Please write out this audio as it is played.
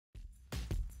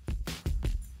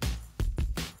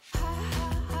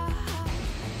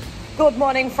Good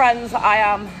morning, friends. I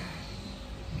am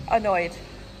annoyed.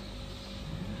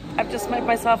 I've just made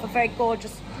myself a very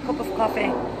gorgeous cup of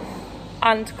coffee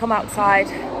and come outside,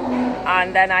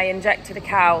 and then I injected a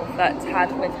cow that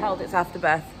had withheld its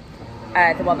afterbirth,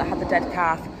 the one that had the dead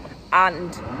calf,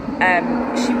 and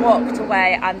she walked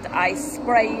away, and I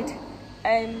sprayed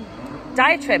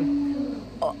diatrim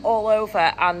all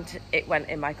over, and it went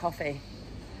in my coffee,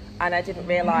 and I didn't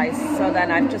realise. So then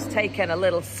I've just taken a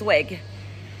little swig,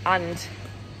 and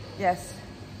yes,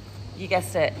 you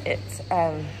guessed it,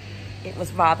 it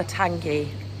was rather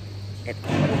tangy.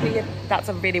 That's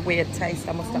a really weird taste,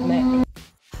 I must admit.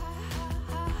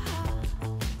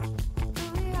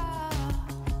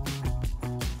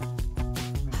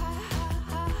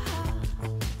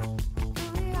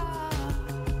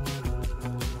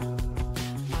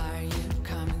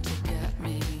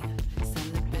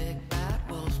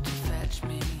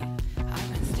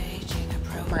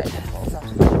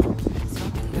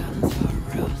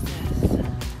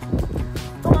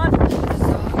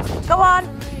 Go on,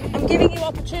 I'm giving you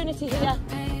opportunity here.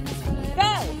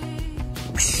 Go!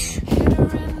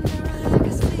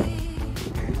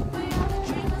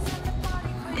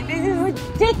 This is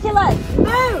ridiculous.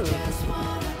 Move!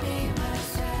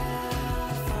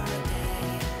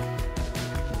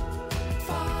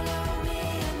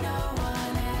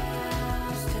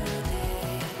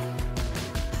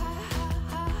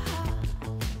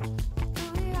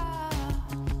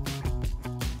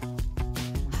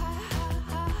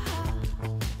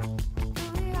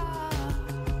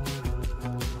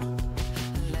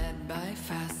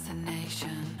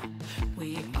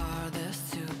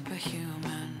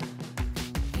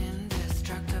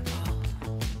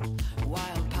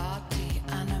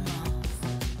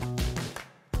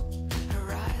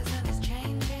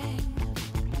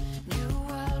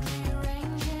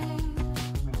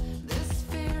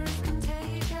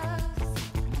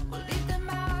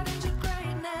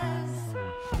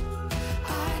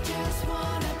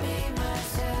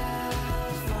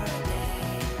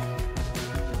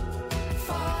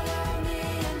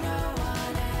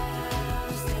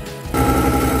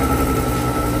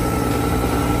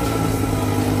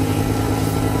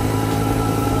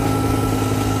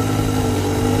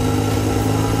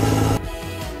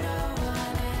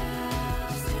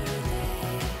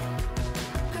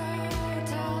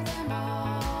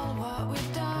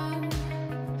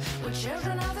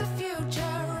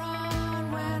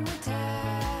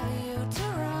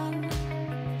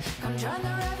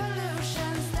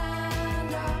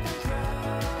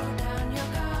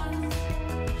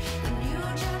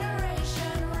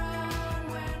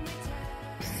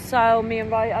 So me and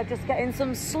Roy are just getting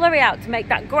some slurry out to make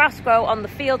that grass grow on the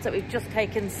fields that we've just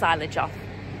taken silage off.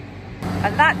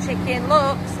 And that chicken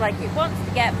looks like it wants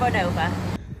to get run over.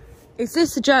 Is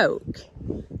this a joke?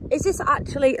 Is this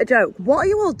actually a joke? What are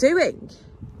you all doing?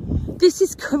 This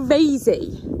is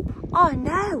crazy. Oh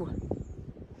no.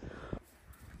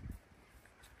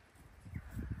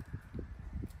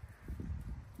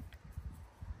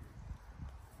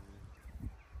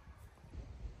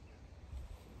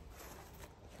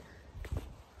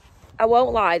 I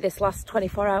won't lie, this last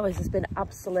 24 hours has been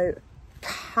absolute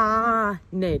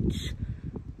carnage,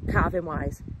 calving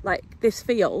wise. Like this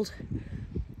field,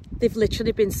 they've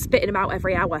literally been spitting them out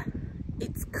every hour.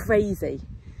 It's crazy,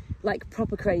 like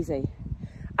proper crazy.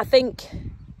 I think,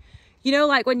 you know,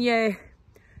 like when your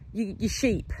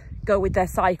sheep go with their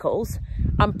cycles,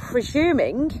 I'm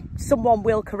presuming, someone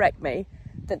will correct me,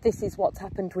 that this is what's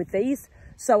happened with these.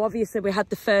 So obviously we had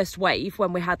the first wave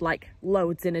when we had like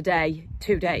loads in a day,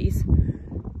 2 days.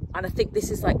 And I think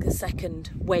this is like the second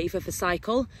wave of the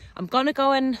cycle. I'm gonna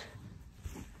go and,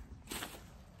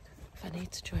 if I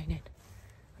need to join in,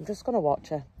 I'm just gonna watch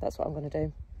her. That's what I'm gonna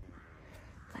do.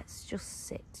 Let's just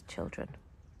sit, children.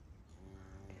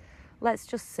 Let's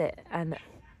just sit and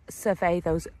survey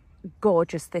those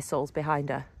gorgeous thistles behind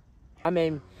her. I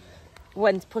mean,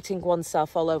 when putting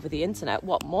oneself all over the internet,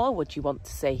 what more would you want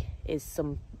to see is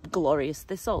some glorious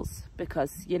thistles,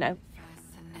 because, you know,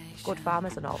 good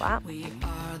farmers and all that. We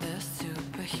are the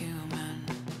superhuman,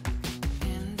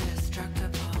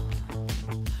 indestructible,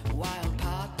 wild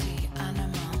party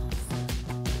animals.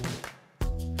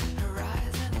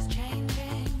 Horizon is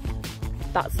changing.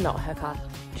 That's not her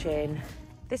catching.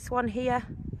 This one here,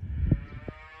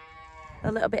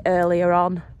 a little bit earlier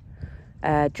on,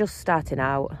 just starting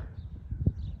out.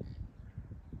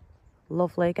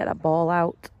 Lovely, get that ball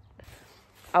out.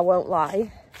 I won't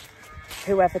lie,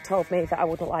 whoever told me that I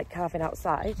wouldn't like calving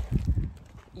outside,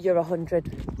 you're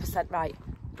 100% right.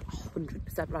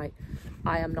 100% right.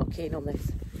 I am not keen on this.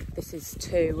 This is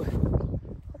too...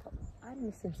 I'm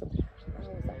missing something.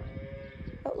 Where is that?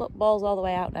 Oh, look, ball's all the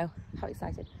way out now. How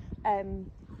excited.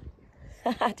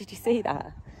 Did you see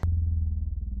that?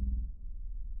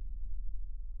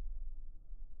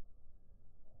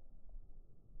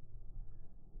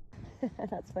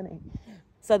 That's funny.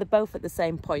 So they're both at the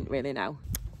same point really now.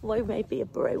 Lou made me a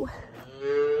brew.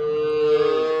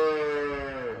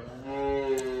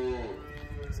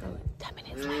 So 10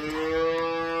 minutes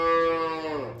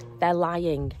later. They're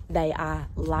lying. They are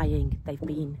lying. They've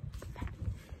been fed.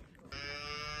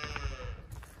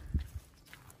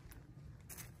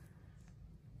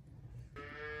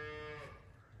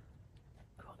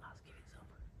 Go on, lads, give it some.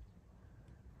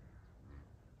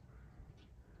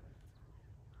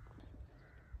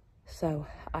 So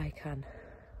I can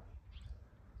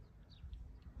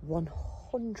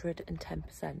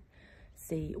 110%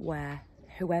 see where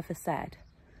whoever said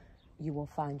you will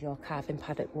find your calving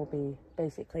paddock will be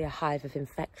basically a hive of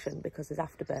infection because there's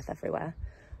afterbirth everywhere.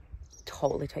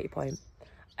 Totally take your point.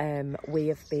 We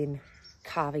have been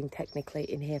calving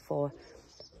technically in here for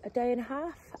a day and a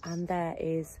half and there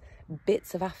is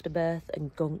bits of afterbirth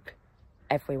and gunk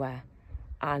everywhere.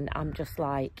 And I'm just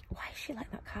like, why is she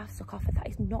letting that calf suck off her? That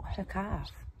is not her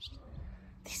calf.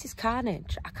 This is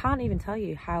carnage. I can't even tell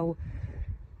you how,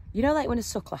 you know, like when a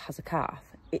suckler has a calf,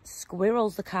 it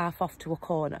squirrels the calf off to a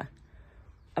corner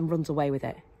and runs away with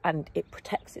it. And it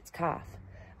protects its calf.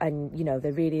 And, you know,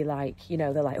 they're really like, you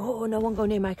know, they're like, oh, no one go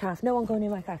near my calf. No one go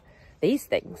near my calf. These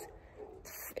things,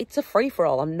 it's a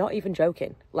free-for-all. I'm not even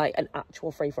joking. Like an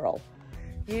actual free-for-all.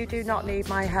 You do not need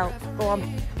my help. Go on.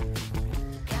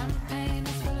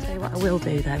 Tell you what I will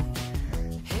do then.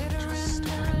 Just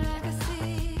over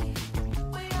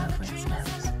its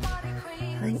nose. I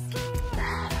think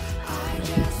there.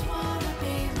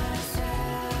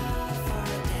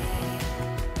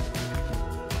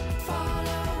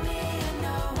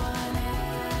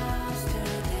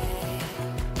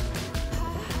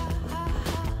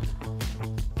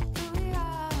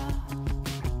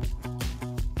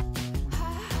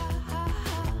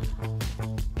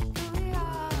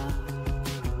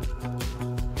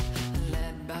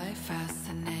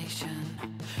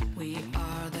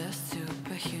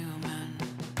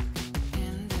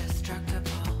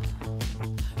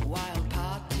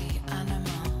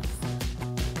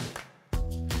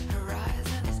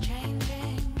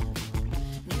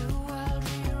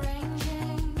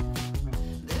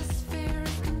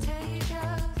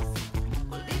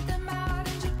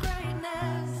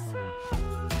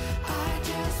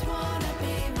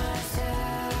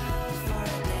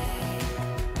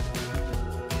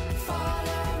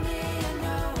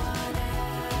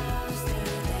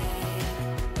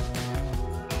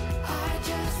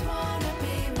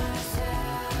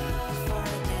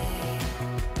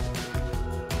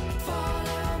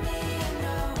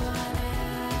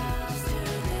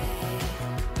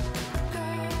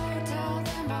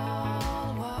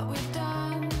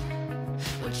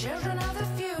 Children of the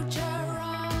future,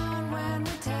 run when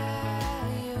we tell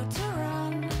you to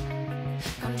run.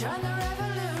 Come join the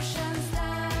revolution,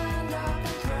 stand up and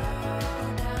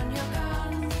throw down your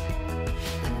guns.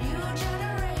 The new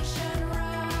generation,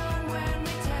 run when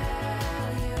we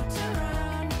tell you to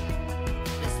run.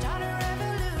 Let's start a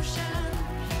revolution.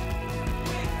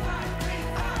 We fight, we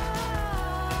fight.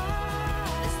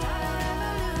 Let's start a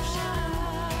revolution.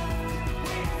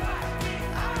 We fight, we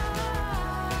fight.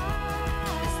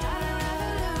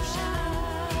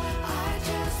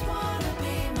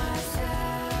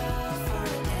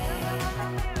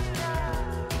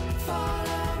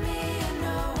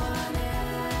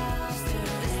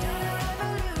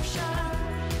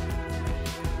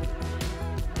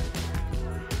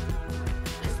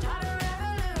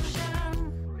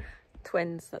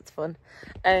 Twins, that's fun.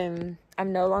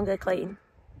 I'm no longer clean.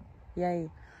 Yay.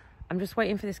 I'm just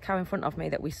waiting for this cow in front of me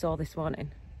that we saw this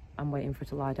morning. I'm waiting for her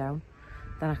to lie down.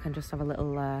 Then I can just have a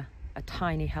little, a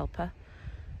tiny helper.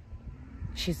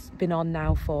 She's been on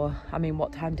now for, I mean,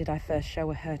 what time did I first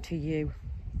show her to you?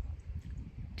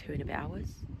 2 and a bit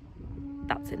hours.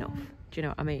 That's enough. Do you know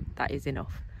what I mean? That is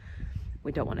enough.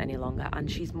 We don't want any longer. And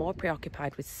she's more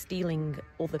preoccupied with stealing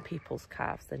other people's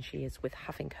calves than she is with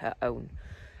having her own.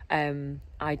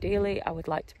 Ideally, I would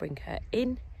like to bring her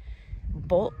in,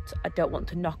 but I don't want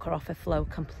to knock her off her flow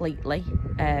completely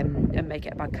and make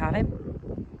it a bad calving.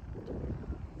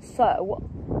 So,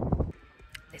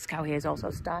 this cow here is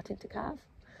also starting to calve.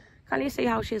 Can you see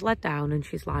how she's led down and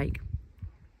she's like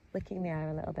licking the air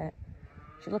a little bit?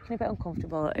 She's looking a bit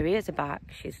uncomfortable. Her ears are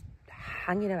back. She's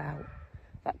hanging about,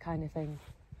 that kind of thing.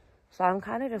 So I'm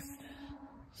kind of just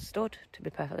stood, to be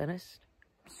perfectly honest,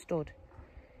 stood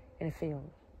in a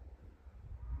field,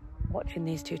 watching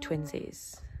these two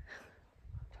twinsies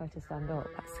try to stand up.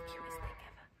 That's the cutest thing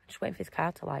ever. Just waiting for his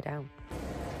car to lie down.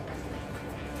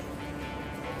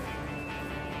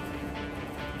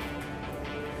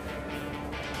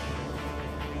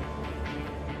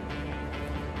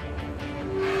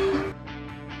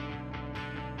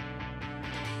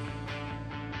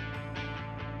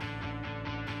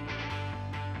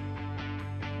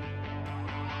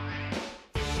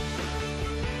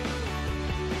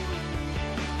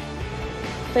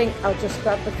 I think I'll just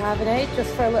grab the carnage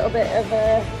just for a little bit of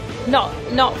a, not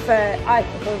for, I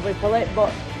could probably pull it,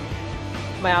 but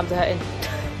my arms are hurting.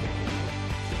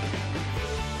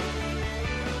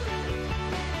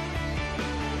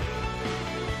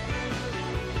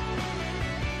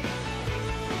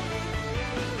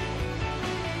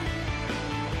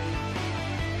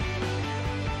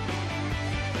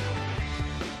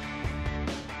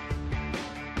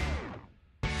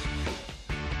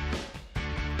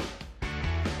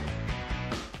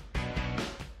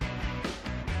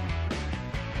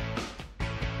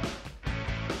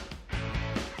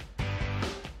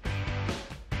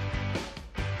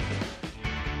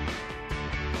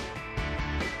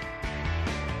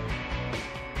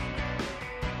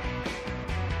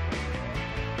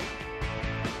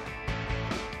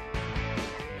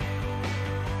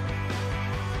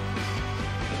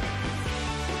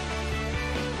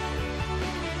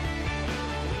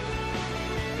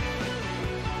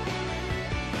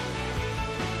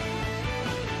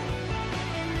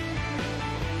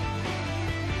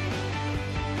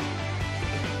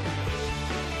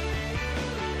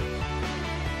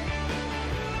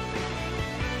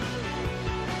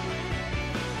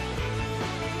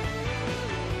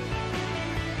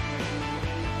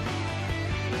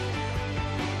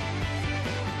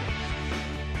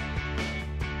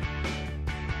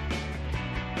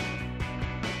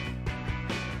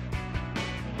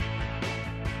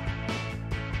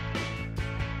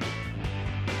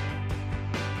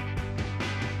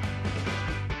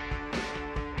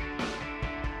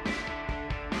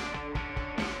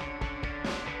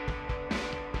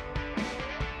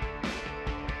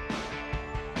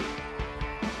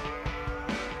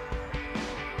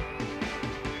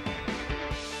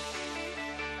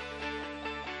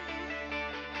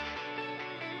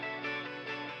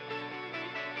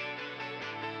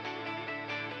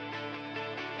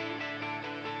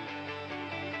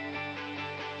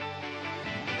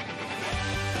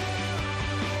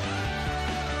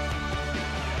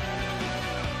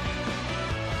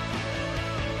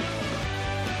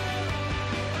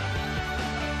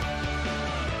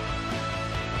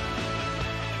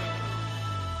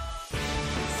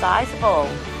 Sizable,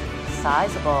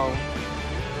 sizable.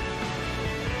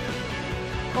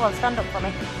 Come on, stand up for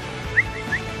me.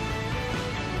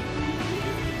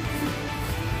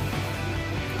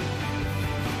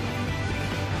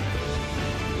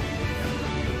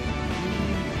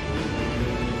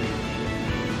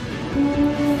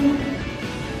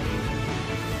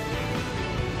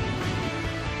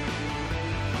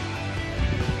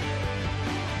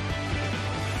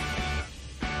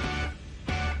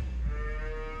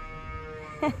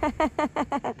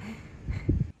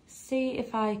 See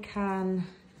if I can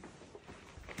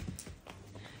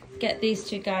get these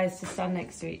two guys to stand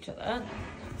next to each other.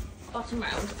 Bottom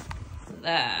round.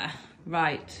 There.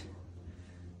 Right.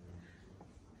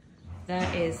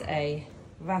 There is a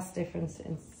vast difference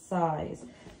in size.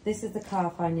 This is the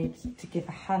calf I need to give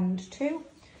a hand to.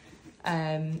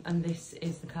 And this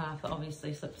is the calf that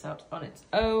obviously slips out on its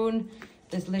own.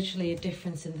 There's literally a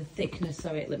difference in the thickness,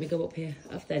 sorry, let me go up here,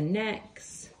 of their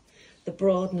necks, the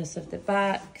broadness of the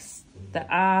backs, the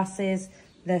arses,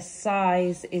 their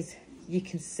size is, you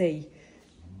can see,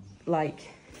 like,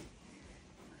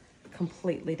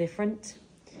 completely different.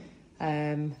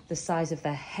 The size of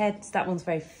their heads, that one's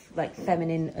very, like,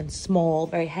 feminine and small,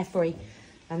 very heifery,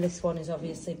 and this one is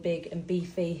obviously big and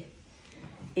beefy.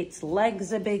 Its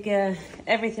legs are bigger,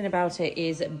 everything about it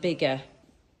is bigger.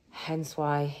 Hence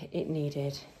why it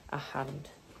needed a hand.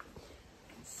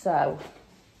 So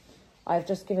I've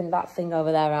just given that thing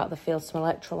over there out of the field some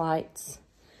electrolytes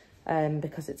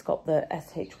because it's got the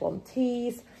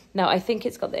SH1Ts. Now I think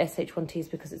it's got the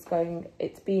SH1Ts because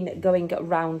it's been going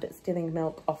around stealing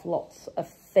milk off lots of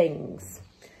things.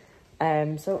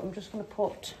 So I'm just going to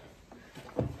put,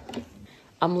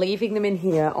 I'm leaving them in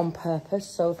here on purpose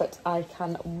so that I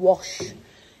can wash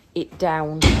it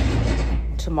down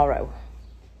tomorrow.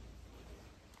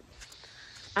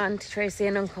 Auntie Tracy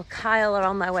and Uncle Kyle are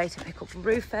on their way to pick up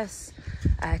Rufus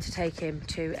to take him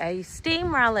to a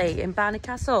steam rally in Barney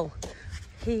Castle.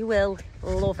 He will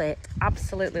love it,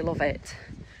 absolutely love it.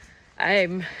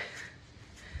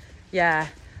 Yeah,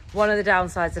 one of the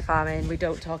downsides of farming we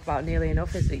don't talk about nearly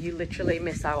enough is that you literally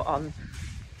miss out on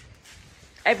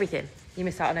everything. You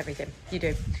miss out on everything. You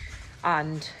do.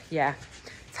 And yeah,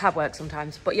 it's hard work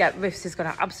sometimes. But yeah, Rufus is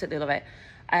gonna absolutely love it.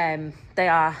 They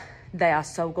are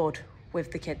so good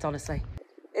with the kids, honestly.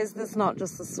 Is this not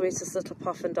just the sweetest little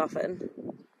puffin doffin?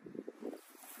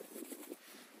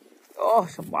 Oh,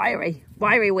 it's a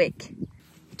wiry wick.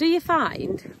 Do you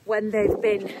find when they've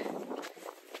been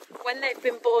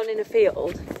born in a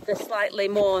field, they're slightly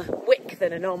more wick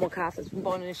than a normal calf that's been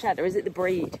born in a shed, or is it the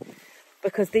breed?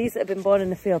 Because these that have been born in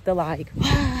the field, they're like,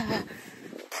 ah,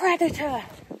 predator.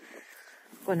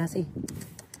 Go on, Azzy.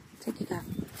 Take it, calf.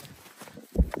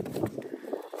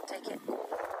 Take it.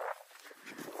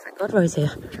 Thank God Rose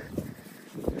here.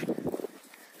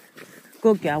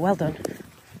 Good girl, well done.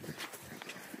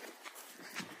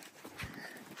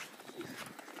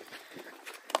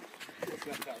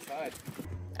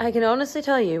 I can honestly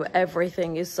tell you,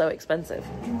 everything is so expensive.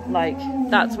 Like,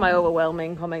 that's my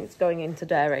overwhelming comments going into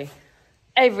dairy.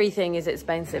 Everything is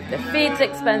expensive. The feed's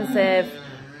expensive,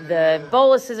 the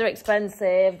boluses are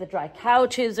expensive, the dry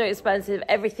couches are expensive,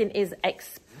 everything is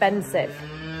expensive.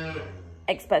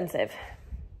 Expensive.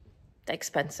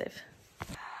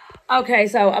 Okay,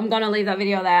 so I'm gonna leave that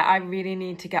video there. I really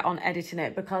need to get on editing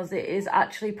it because it is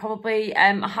actually probably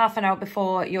half an hour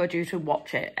before you're due to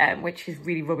watch it, which is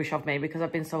really rubbish of me because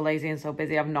I've been so lazy and so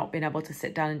busy. I've not been able to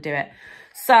sit down and do it.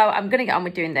 So I'm gonna get on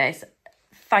with doing this.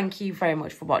 Thank you very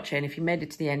much for watching. If you made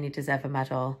it to the end, you deserve a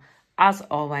medal. As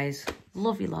always,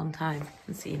 love you long time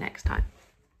and see you next time.